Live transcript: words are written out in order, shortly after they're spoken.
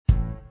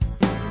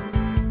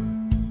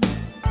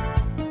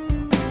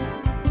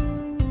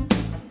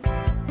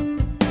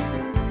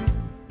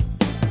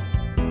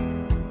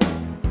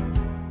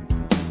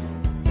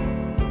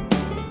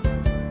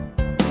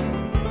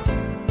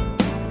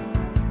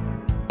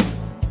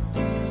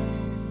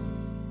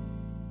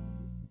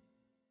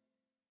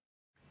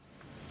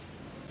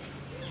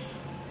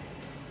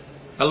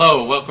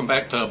Hello, welcome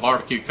back to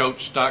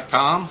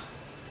barbecuecoach.com.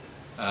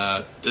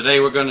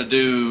 Today we're going to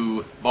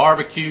do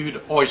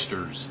barbecued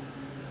oysters.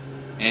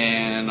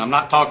 And I'm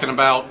not talking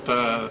about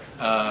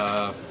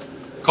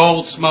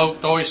cold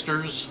smoked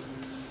oysters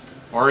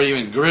or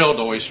even grilled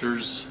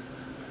oysters.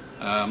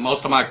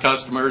 Most of my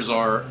customers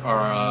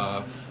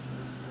are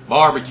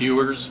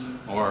barbecuers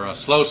or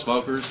slow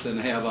smokers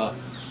and have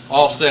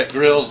offset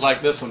grills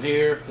like this one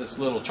here, this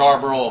little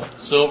Charbroil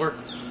Silver.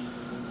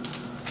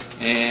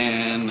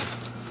 And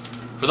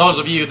for those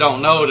of you who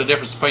don't know, the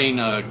difference between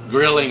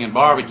grilling and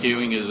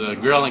barbecuing is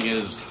grilling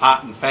is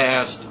hot and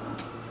fast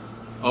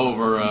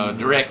over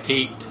direct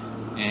heat,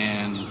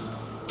 and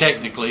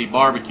technically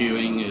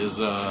barbecuing is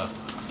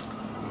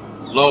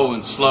low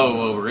and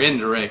slow over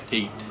indirect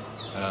heat.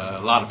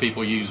 A lot of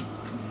people use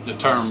the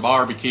term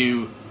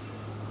barbecue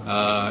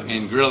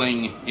and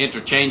grilling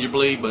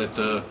interchangeably, but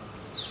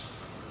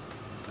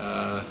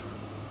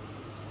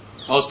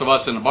most of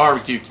us in the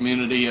barbecue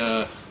community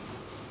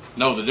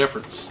know the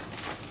difference.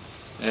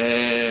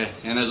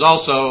 And there's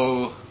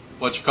also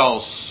what you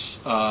call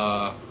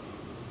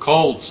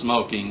cold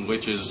smoking,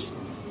 which is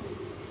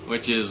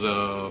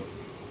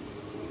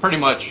pretty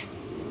much,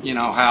 you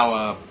know,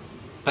 how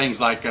things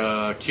like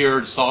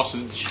cured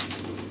smoked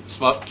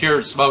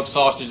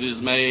sausage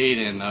is made,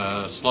 and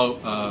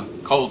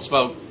cold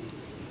smoked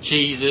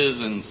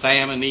cheeses and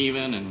salmon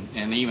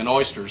and even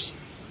oysters.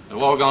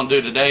 And what we're going to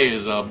do today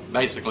is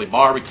basically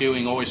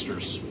barbecuing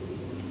oysters.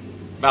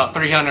 About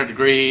 300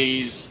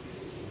 degrees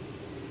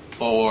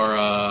for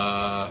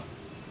about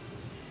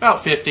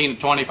 15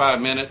 to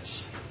 25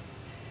 minutes.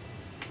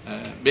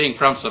 Being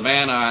from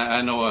Savannah,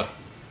 I know a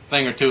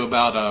thing or two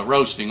about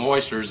roasting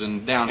oysters,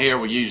 and down here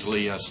we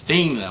usually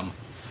steam them.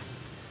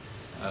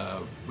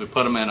 We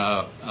put them in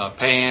a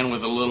pan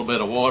with a little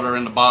bit of water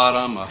in the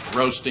bottom, a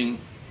roasting,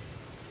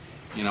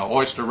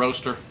 oyster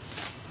roaster,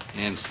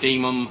 and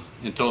steam them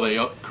until they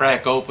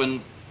crack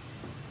open.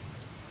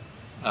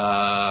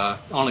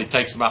 Only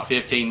takes about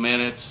 15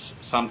 minutes.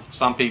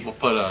 Some people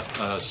put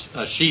a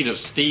sheet of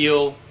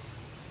steel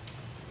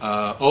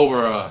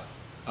over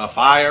a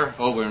fire,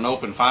 over an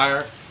open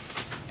fire,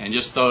 and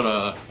just throw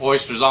the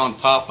oysters on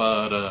top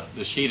of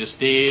the sheet of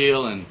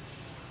steel, and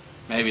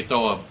maybe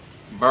throw a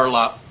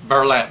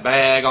burlap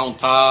bag on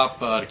top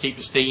to keep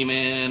the steam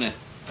in.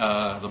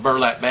 The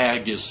burlap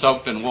bag is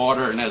soaked in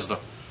water, and as the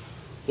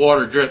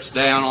water drips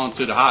down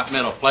onto the hot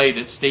metal plate,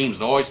 it steams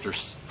the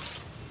oysters.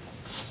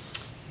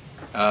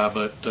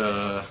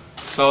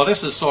 So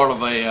this is sort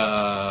of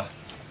a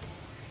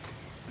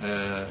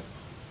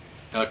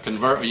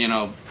convert.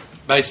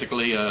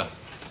 Basically, I'm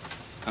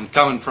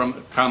going to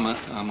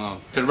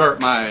convert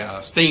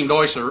my steamed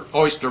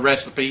oyster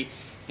recipe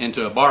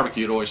into a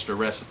barbecued oyster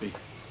recipe.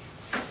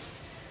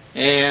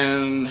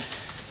 And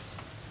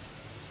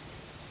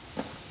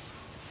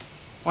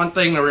one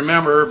thing to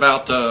remember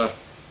about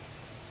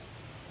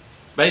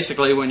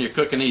basically when you're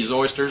cooking these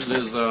oysters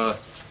is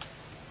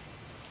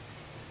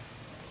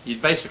you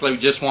basically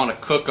just want to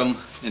cook them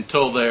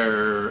until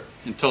the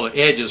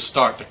edges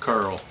start to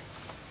curl.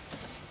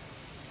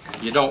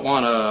 You don't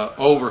want to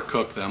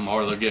overcook them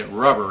or they'll get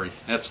rubbery.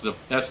 That's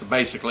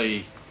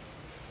basically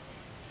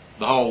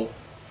the whole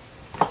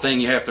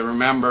thing you have to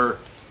remember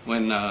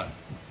when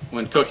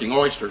cooking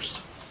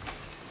oysters.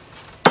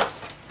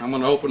 I'm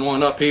going to open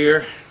one up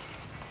here.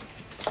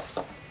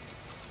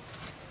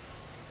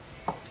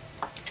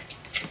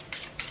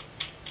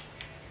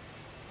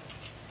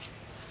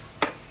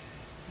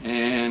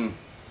 And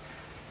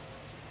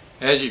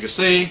as you can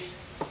see,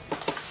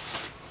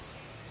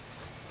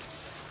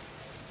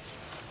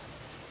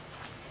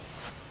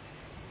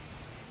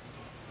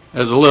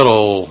 there's a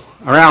little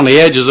around the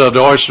edges of the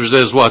oysters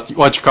is what you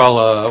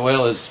call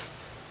it's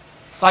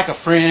like a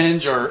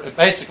fringe, or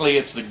basically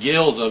it's the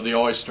gills of the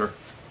oyster.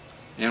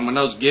 And when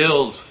those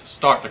gills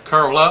start to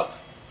curl up,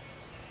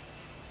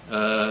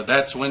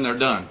 that's when they're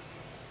done.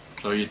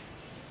 So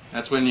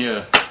that's when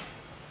you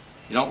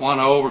don't want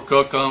to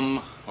overcook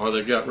them, or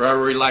they've got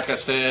rubbery, like I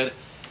said.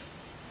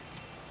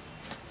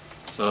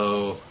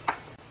 So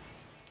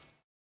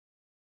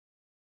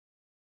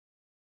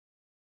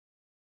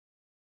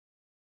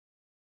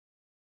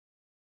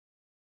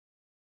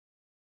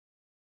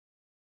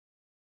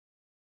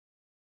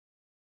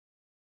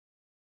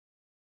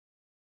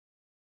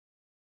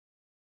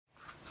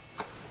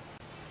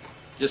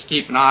just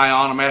keep an eye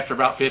on them after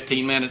about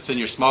 15 minutes in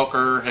your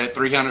smoker at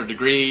 300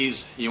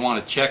 degrees. You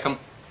want to check them.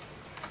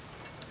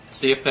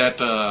 See if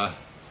the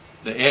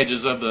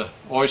edges of the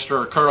oyster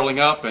are curling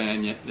up,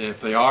 and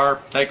if they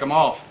are, take them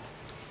off.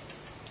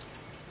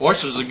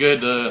 Oysters are good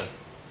to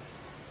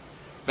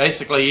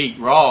basically eat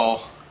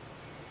raw,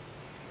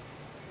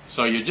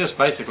 so you're just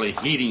basically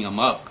heating them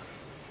up.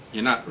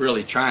 You're not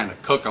really trying to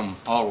cook them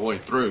all the way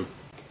through.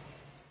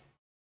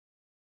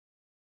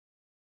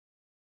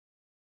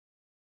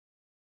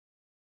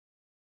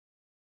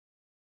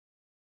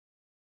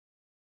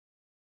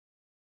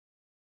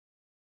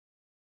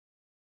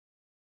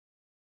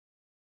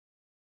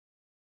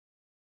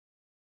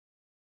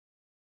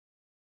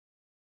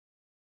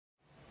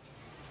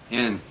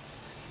 And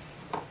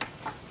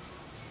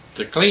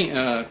To clean,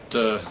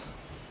 to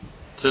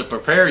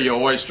prepare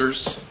your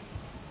oysters,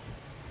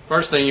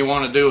 first thing you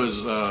want to do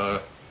is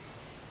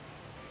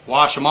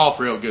wash them off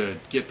real good.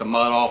 Get the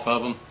mud off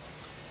of them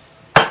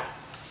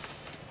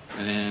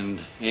and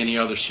any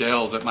other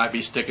shells that might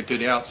be sticking to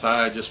the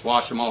outside. Just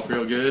wash them off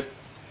real good.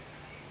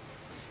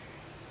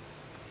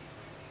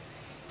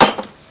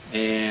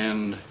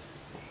 And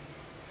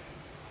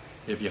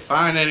if you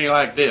find any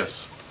like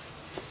this,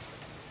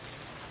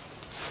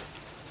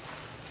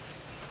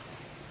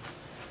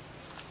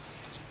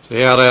 see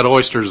how that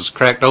oyster is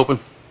cracked open?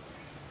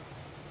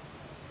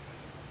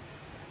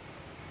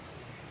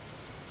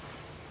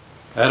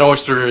 That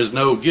oyster is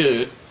no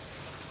good,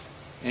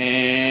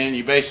 and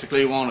you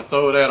basically want to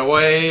throw that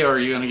away or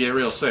you're going to get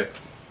real sick.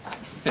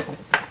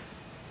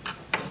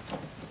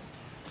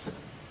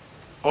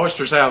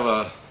 Oysters have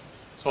a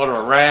sort of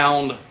a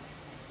round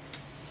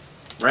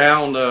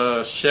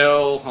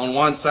shell on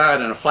one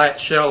side and a flat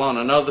shell on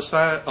the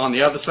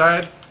other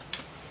side.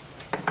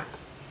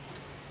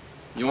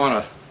 You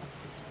want to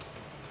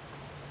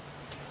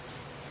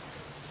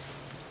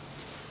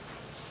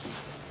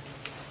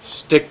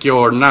stick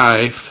your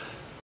knife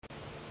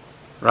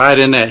right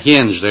in that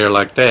hinge there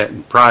like that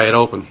and pry it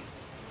open,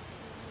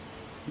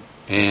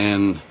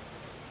 and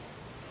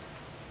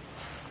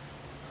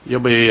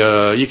you'll be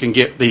you can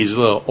get these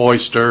little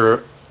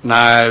oyster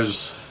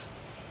knives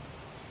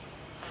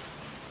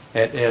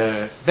at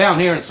down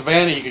here in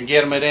Savannah. You can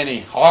get them at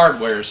any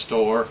hardware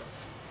store,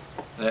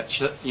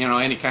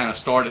 any kind of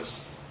store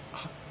that's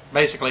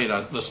basically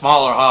the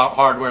smaller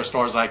hardware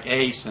stores like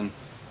Ace and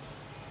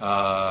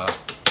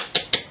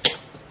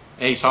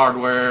Ace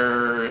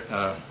Hardware,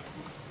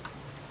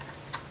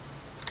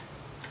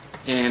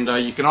 and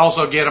you can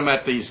also get them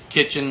at these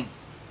kitchen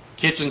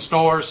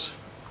stores,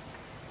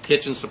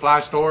 kitchen supply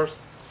stores.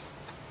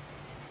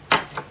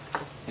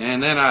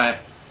 And then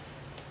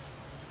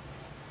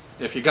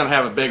if you're going to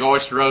have a big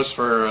oyster roast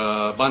for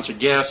a bunch of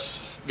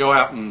guests, go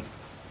out and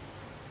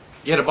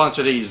get a bunch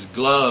of these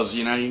gloves.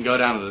 You can go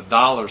down to the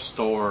dollar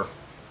store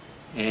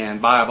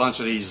and buy a bunch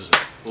of these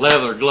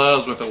leather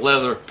gloves with a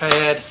leather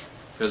pad,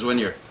 because when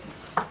you're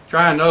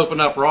trying to open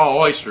up raw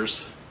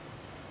oysters,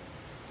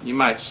 you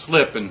might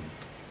slip and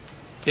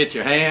hit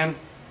your hand,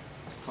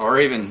 or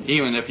even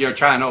if you're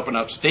trying to open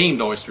up steamed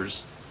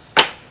oysters,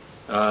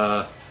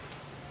 you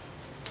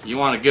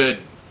want a good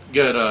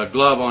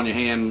glove on your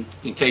hand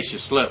in case you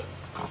slip.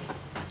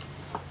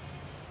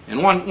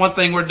 And one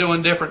thing we're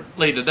doing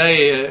differently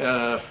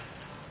today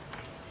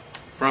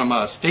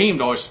from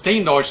steamed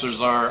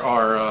oysters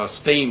are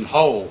steamed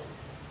whole.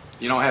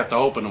 You don't have to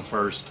open them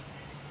first.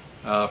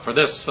 For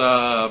this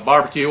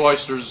barbecue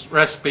oysters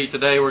recipe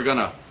today, we're going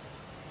to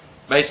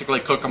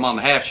basically cook them on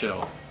the half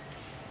shell.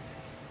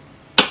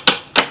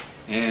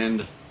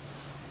 And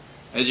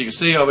as you can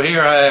see over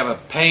here, I have a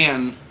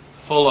pan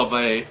full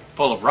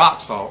of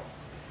rock salt,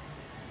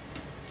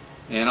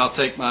 and I'll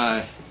take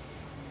my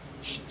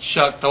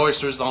shucked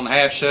oysters on the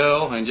half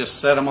shell and just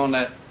set them on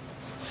that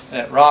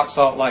rock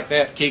salt like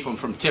that to keep them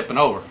from tipping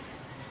over.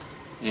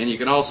 And you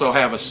can also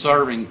have a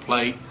serving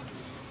plate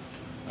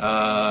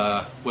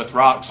with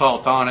rock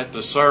salt on it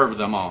to serve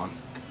them on.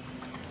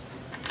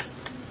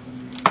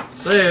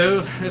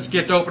 So let's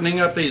get to opening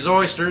up these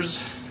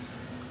oysters.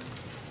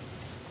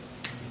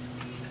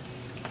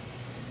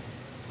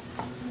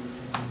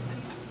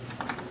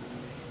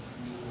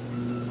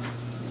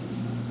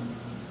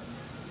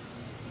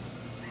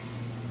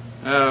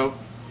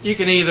 You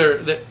can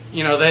either,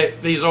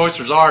 these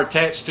oysters are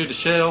attached to the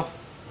shell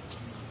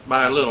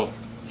by a little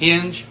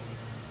hinge.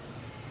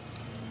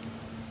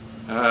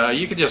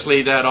 You can just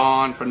leave that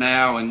on for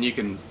now, and you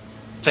can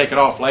take it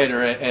off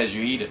later as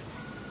you eat it.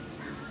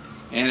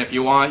 And if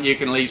you want, you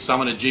can leave some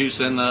of the juice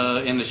in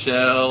the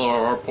shell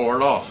or pour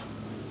it off.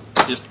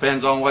 It just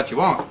depends on what you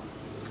want.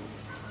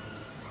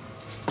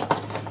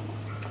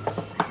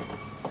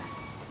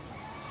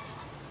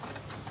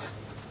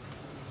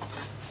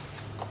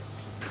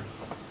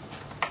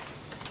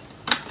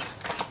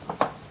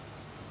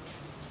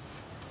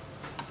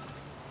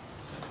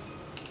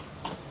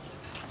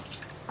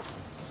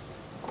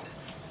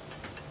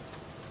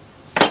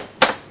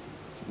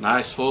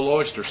 Nice full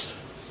oysters.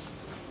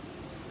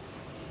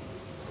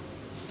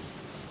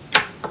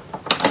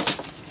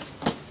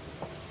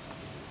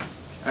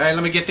 Alright,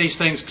 let me get these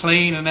things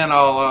clean, and then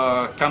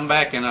I'll come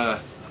back and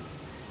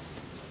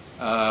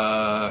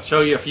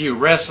show you a few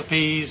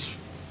recipes,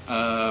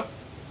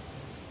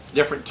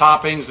 different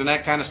toppings and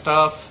that kind of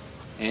stuff,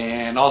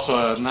 and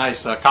also a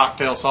nice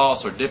cocktail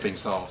sauce or dipping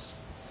sauce.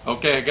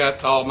 Okay, I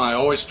got all my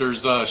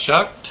oysters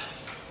shucked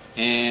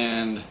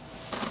and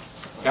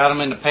got them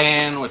in the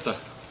pan with the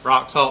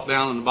rock salt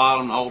down in the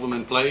bottom to hold them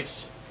in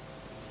place.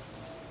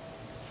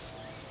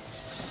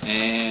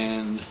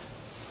 And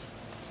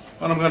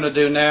what I'm going to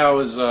do now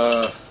is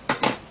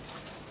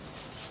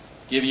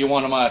give you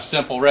one of my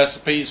simple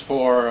recipes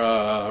for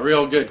a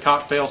real good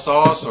cocktail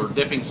sauce or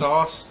dipping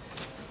sauce.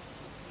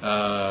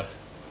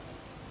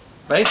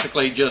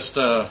 Basically just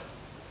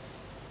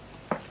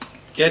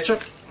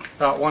ketchup,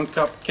 about 1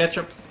 cup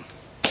ketchup,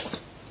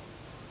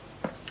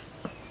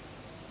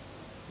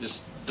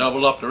 Just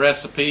double up the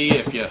recipe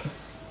if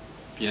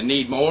you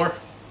need more.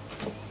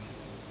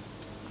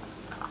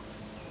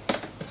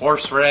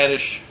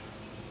 Horseradish,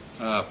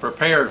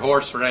 prepared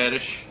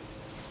horseradish.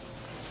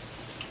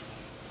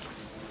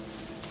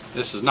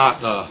 This is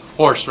not the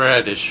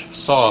horseradish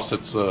sauce.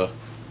 It's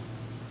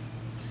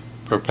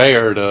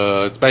prepared.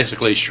 It's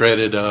basically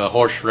shredded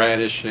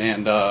horseradish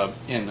and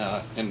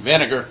in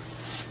vinegar.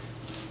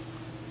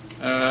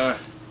 To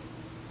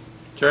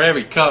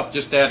every cup,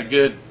 just add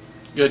a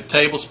good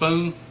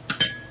tablespoon.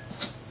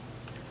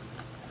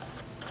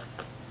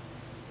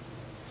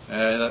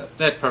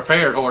 That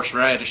prepared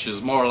horseradish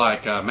is more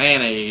like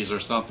mayonnaise or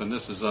something.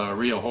 This is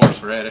real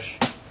horseradish.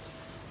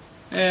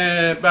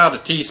 And about a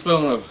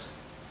teaspoon of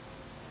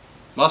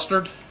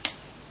mustard.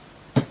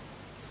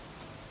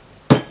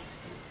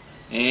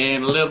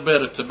 And a little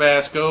bit of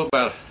Tabasco,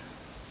 about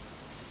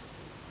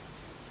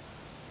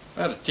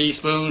a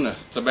teaspoon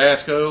of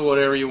Tabasco,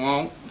 whatever you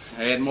want.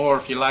 Add more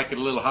if you like it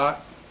a little hot.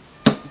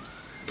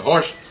 The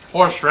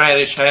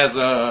horseradish has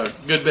a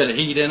good bit of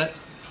heat in it.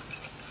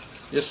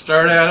 Just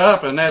stir that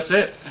up and that's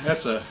it.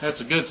 That's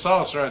a good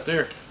sauce right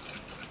there.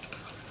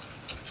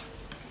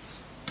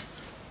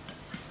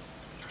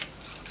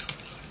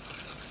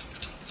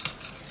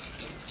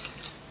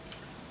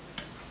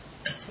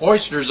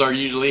 Oysters are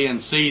usually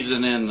in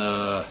season in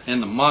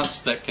the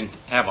months that can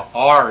have an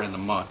R in the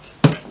month,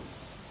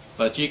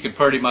 but you can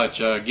pretty much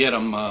get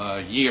them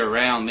year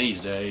round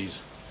these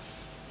days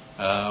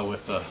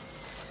with the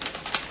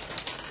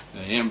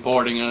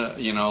importing.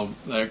 You know,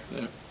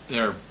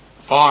 they're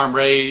farm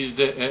raised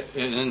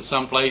in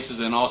some places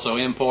and also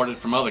imported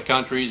from other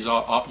countries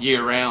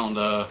year round.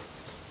 I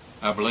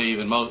believe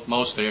in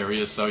most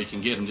areas, so you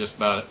can get them just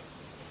about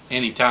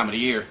any time of the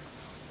year.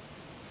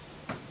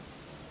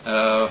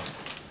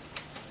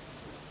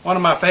 One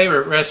of my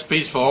favorite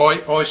recipes for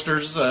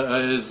oysters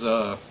is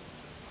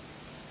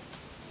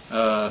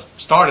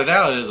started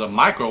out as a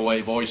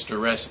microwave oyster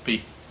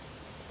recipe.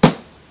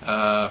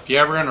 If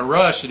you're ever in a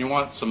rush and you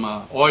want some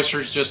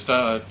oysters, just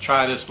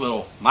try this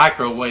little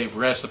microwave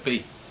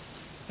recipe.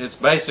 It's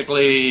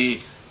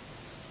basically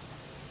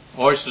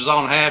oysters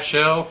on half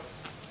shell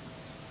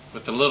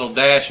with a little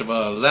dash of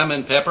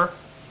lemon pepper,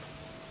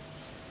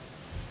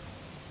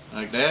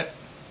 like that.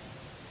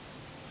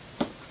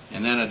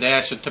 And then a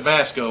dash of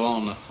Tabasco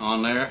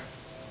on there.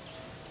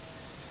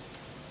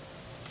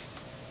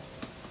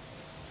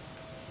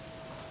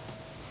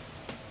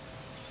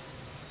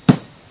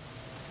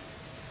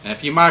 And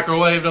if you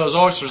microwave those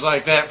oysters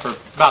like that for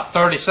about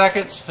 30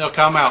 seconds, they'll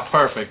come out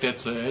perfect.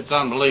 It's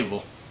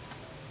unbelievable.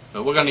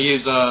 But we're going to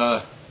use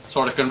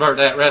sort of convert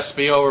that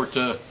recipe over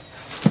to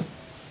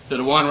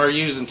the one we're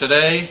using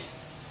today,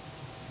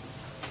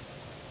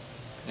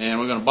 and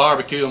we're going to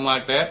barbecue them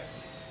like that.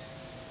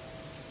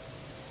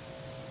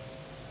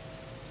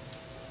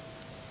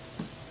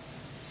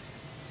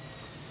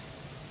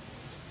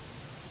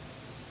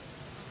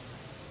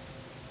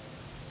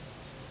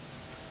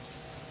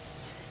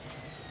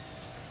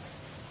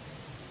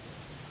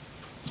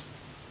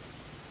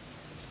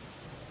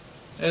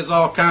 There's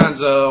all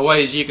kinds of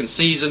ways you can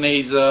season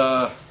these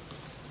oysters.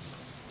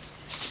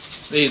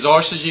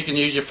 You can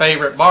use your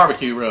favorite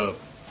barbecue rub.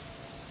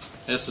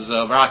 This is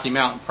a Rocky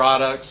Mountain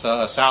Products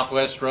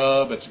Southwest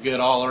rub. It's a good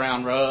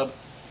all-around rub.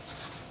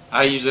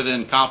 I use it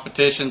in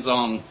competitions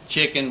on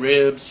chicken,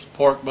 ribs,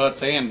 pork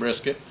butts, and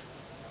brisket.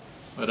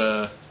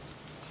 But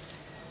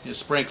you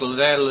sprinkle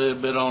that a little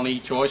bit on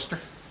each oyster.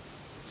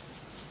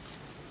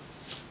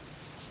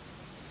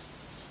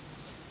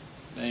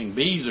 Dang,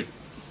 bees are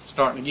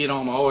starting to get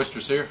on my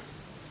oysters here.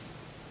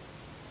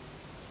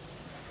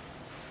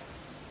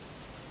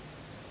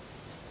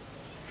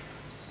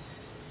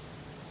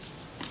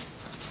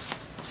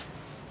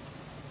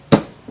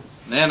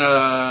 Then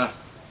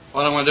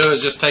what I'm going to do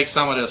is just take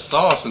some of this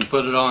sauce and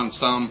put it on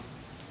some,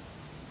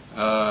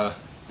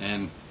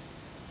 and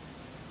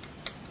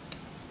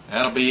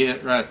that'll be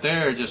it right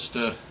there. Just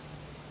a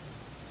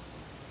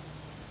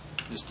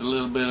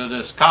little bit of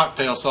this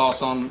cocktail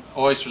sauce on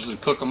oysters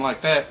and cook them like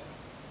that.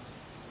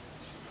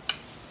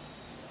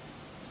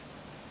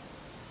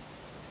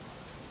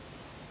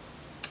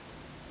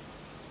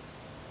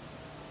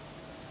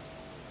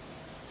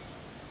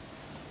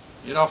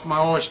 Get off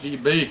my oyster, you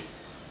bee.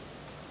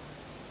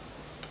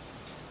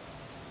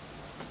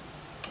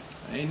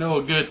 Ain't no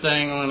a good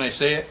thing when they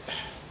say it.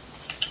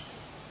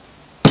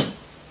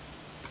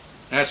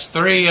 That's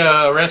 3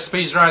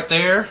 recipes right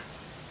there.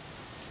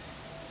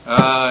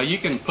 You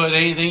can put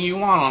anything you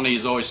want on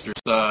these oysters.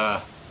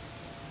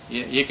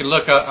 You can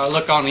look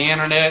on the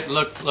internet,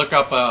 look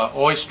up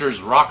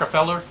oysters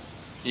Rockefeller.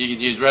 You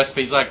can use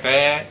recipes like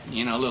that.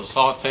 You know, little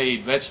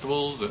sautéed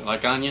vegetables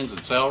like onions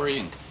and celery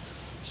and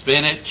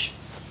spinach.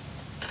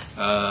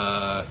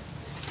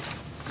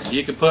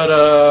 You can put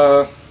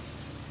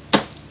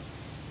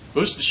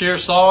Worcestershire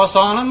sauce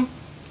on them.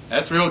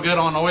 That's real good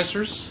on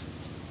oysters.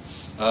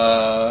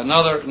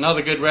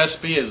 Another good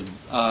recipe is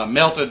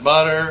melted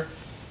butter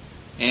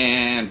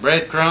and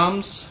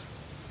breadcrumbs.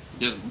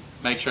 Just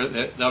make sure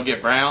that they'll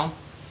get brown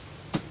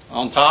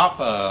on top,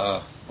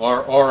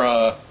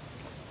 or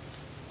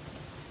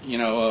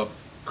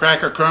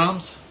cracker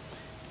crumbs.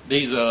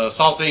 These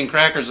saltine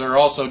crackers are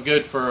also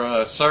good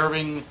for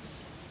serving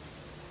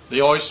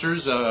the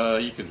oysters.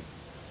 You can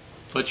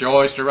put your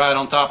oyster right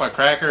on top of a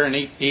cracker and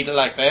eat it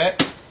like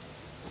that.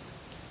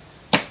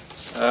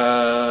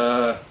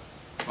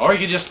 Or you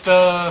can just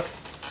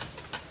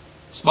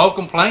smoke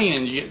them plain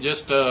and you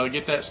just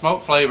get that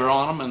smoke flavor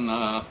on them,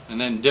 and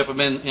then dip them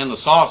in the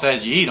sauce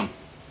as you eat them.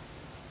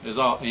 Is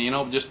all,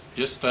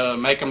 just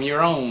make them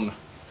your own.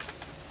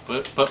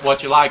 Put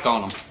what you like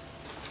on them.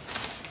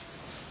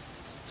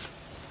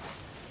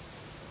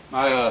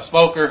 My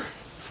smoker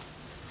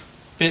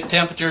pit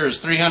temperature is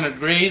 300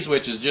 degrees,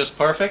 which is just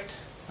perfect.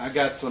 I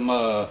got some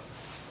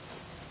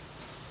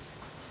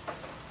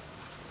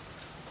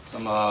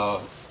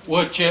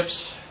wood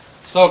chips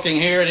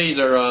soaking here. These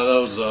are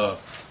those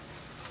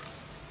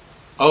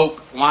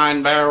oak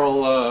wine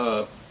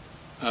barrel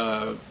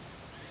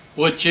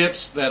wood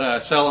chips that I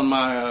sell in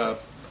my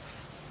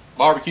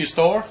barbecue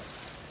store.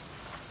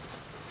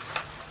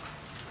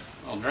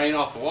 I'll drain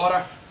off the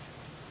water.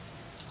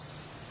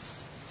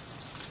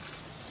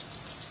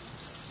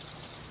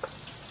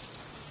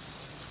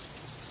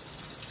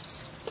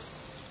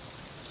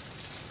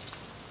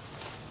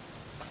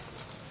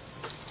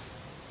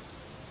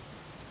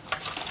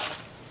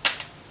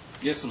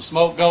 Get some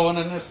smoke going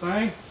in this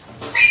thing.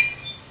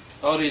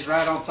 Throw these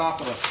right on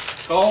top of the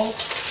coal.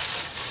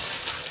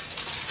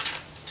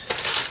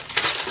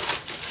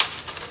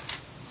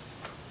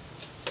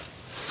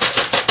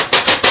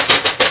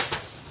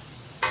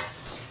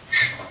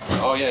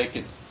 Oh yeah,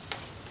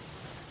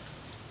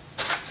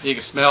 you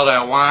can smell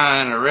that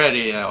wine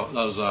already.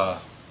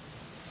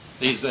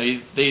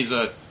 These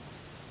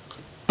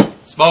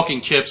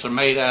smoking chips are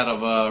made out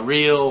of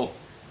real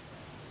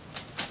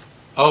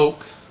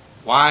oak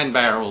wine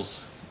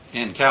barrels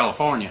in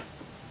California.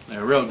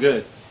 They're real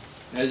good.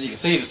 As you can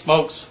see, the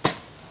smoke's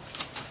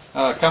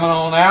coming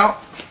on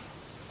out.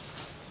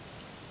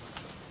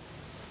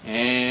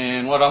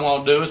 And what I'm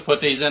going to do is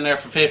put these in there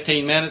for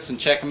 15 minutes and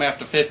check them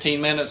after 15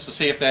 minutes to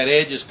see if that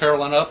edge is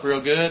curling up real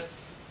good.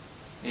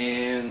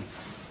 And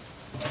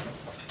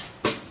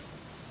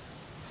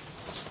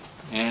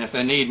if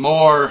they need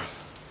more,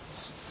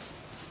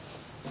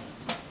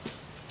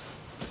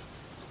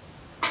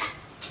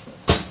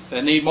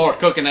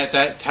 cooking at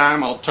that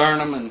time, I'll turn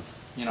them and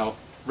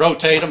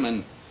rotate them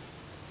and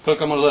cook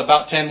them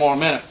about 10 more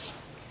minutes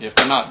if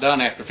they're not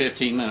done after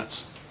 15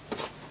 minutes.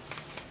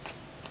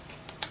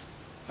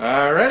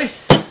 Alrighty.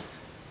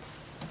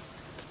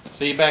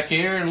 See you back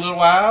here in a little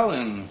while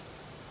and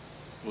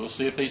we'll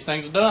see if these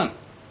things are done.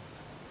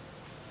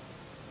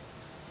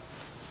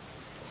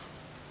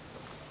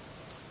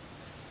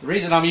 The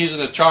reason I'm using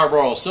this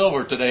charbroil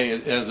silver today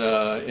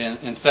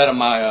instead of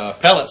my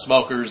pellet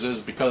smokers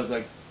is because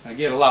I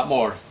get a lot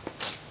more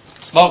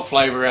smoke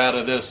flavor out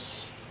of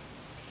this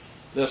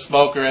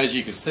smoker, as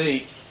you can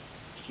see.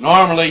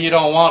 Normally you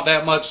don't want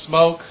that much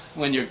smoke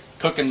when you're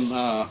cooking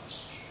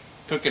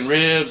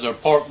ribs or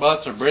pork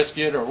butts or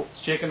brisket or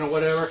chicken or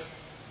whatever,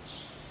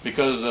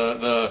 because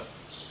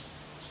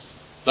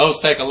those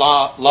take a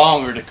lot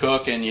longer to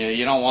cook and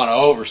you don't want to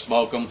over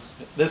smoke them.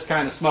 This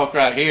kind of smoke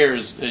right here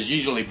is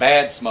usually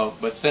bad smoke,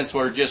 but since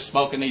we're just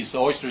smoking these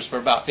oysters for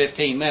about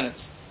 15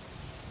 minutes,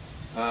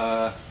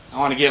 I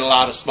want to get a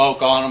lot of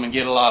smoke on them and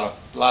get a lot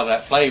of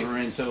that flavor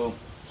into them.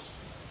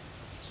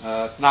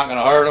 It's not going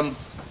to hurt them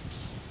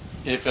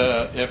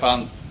if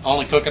I'm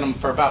only cooking them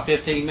for about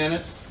 15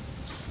 minutes.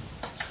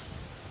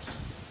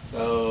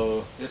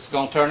 So this is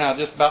going to turn out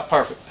just about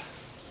perfect.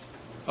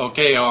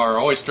 Okay, our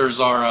oysters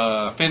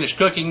are finished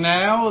cooking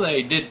now.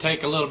 They did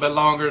take a little bit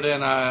longer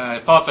than I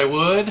thought they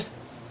would.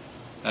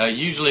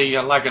 Usually,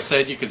 like I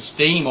said, you could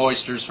steam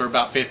oysters for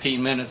about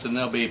 15 minutes and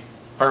they'll be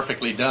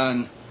perfectly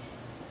done.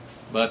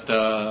 But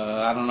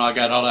I don't know, I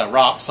got all that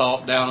rock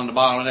salt down in the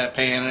bottom of that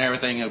pan and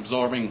everything,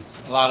 absorbing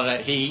a lot of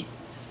that heat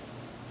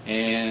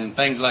and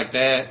things like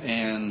that.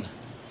 And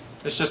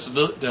it's just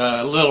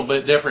a little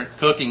bit different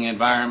cooking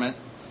environment.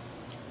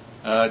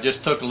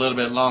 Just took a little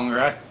bit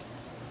longer.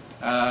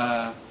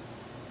 I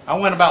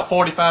went about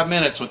 45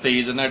 minutes with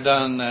these, and they're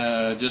done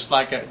just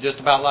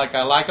about like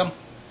I like them.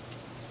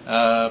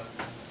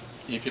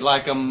 If you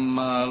like them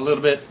a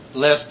little bit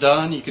less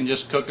done, you can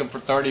just cook them for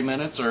 30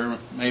 minutes, or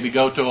maybe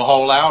go to a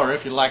whole hour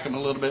if you like them a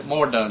little bit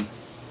more done.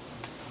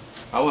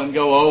 I wouldn't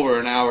go over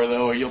an hour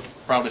though, or you'll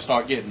probably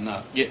start getting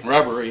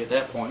rubbery at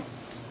that point.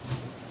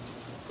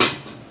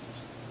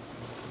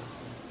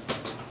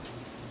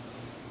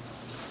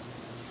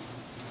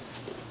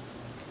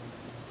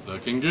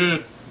 Looking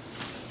good.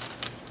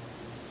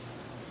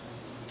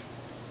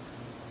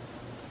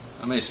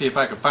 Let me see if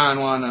I can find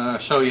one,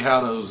 show you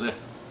how those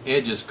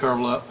edges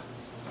curl up.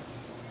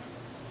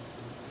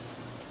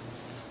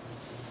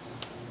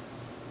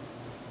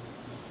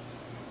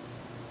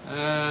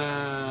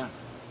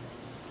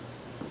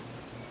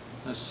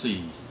 Let's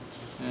see.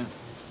 Yeah.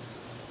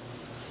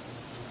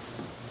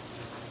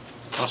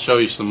 I'll show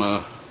you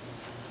some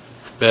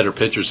better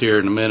pictures here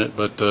in a minute,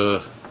 but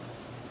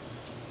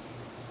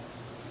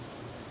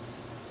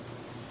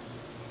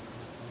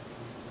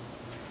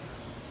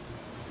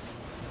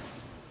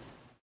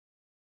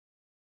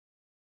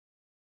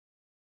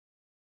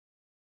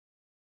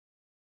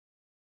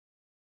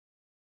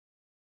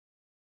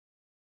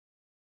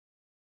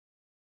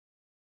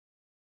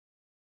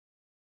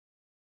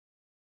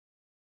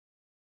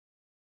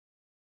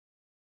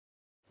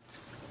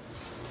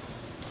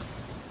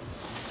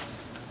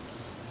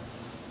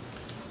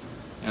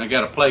And I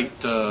got a plate.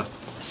 I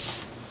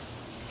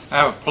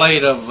have a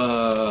plate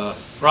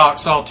of rock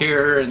salt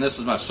here, and this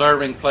is my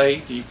serving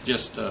plate. You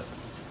just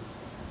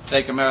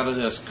take them out of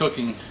this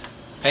cooking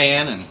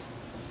pan and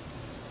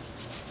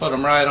put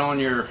them right on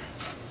your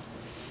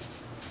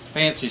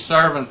fancy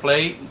serving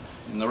plate,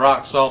 and the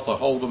rock salt will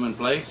hold them in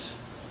place.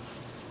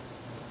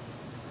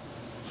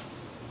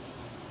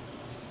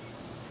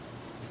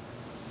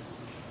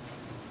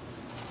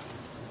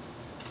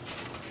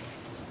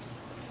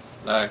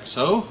 Like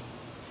so.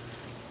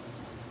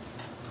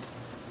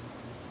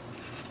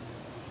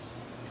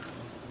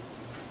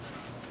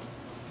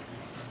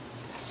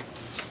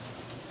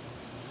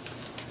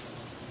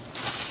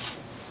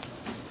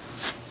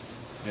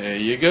 There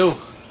you go.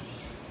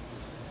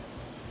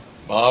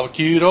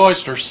 Barbecued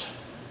oysters.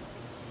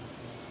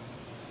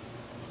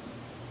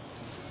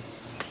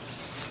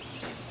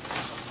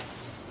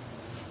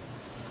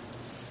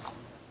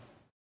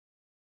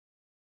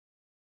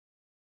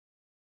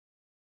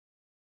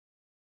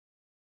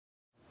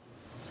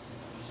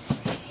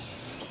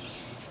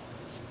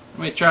 Let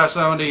me try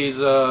some of these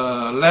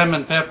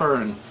lemon pepper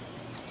and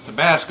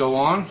Tabasco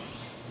on.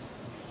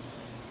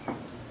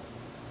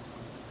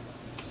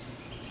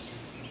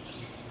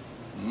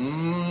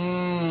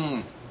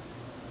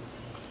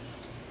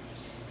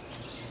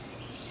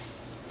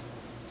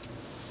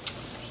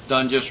 It's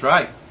done just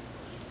right.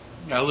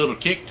 Got a little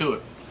kick to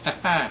it.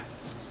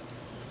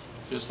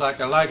 Just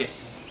like I like it.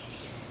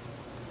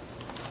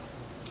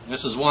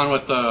 This is one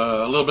with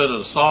a little bit of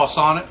the sauce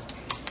on it.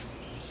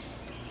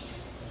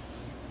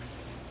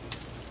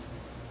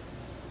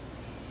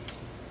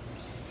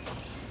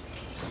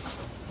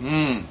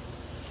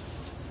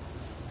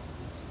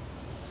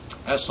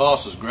 That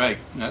sauce is great.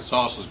 That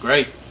sauce is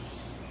great.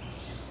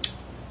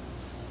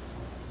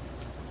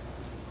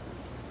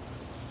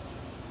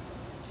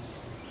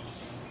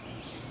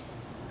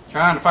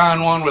 Trying to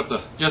find one with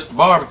just the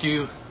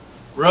barbecue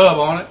rub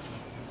on it.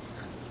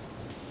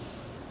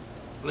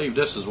 I believe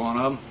this is one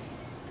of them.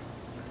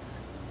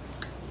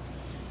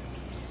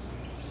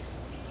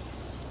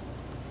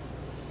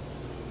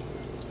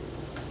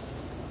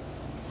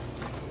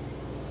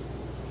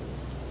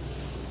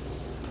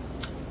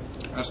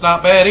 That's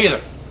not bad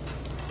either.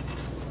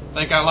 I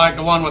think I like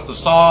the one with the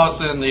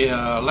sauce and the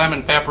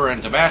lemon pepper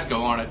and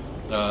Tabasco on it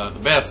the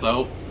best,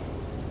 though.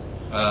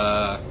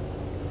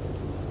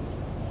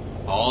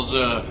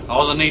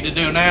 All I need to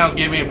do now is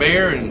give me a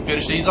beer and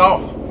finish these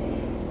off.